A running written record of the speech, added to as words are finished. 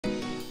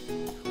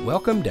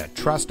Welcome to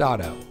Trust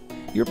Auto,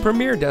 your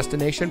premier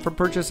destination for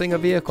purchasing a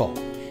vehicle.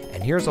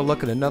 And here's a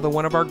look at another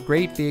one of our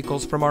great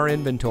vehicles from our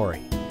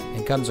inventory.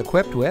 And comes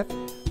equipped with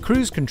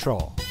cruise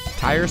control,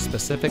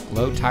 tire-specific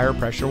low tire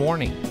pressure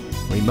warning,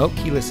 remote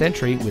keyless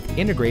entry with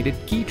integrated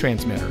key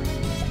transmitter,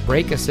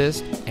 brake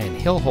assist and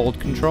hill hold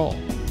control,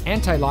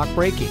 anti-lock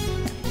braking,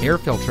 air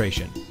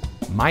filtration,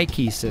 My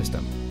Key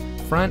system,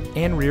 front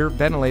and rear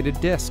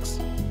ventilated discs,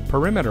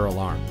 perimeter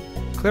alarm,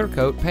 clear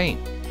coat paint,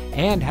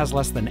 and has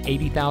less than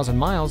 80,000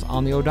 miles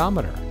on the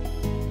odometer.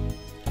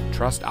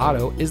 Trust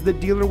Auto is the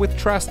dealer with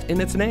trust in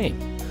its name.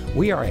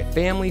 We are a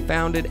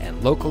family-founded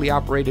and locally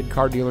operated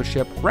car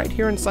dealership right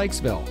here in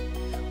Sykesville.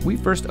 We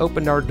first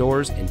opened our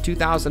doors in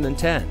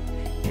 2010,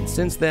 and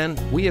since then,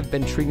 we have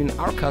been treating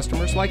our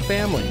customers like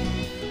family.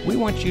 We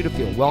want you to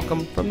feel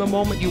welcome from the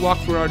moment you walk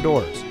through our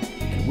doors,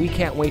 and we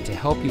can't wait to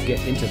help you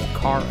get into the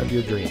car of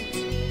your dreams.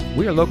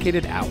 We are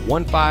located at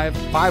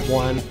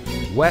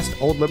 1551 West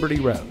Old Liberty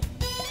Road.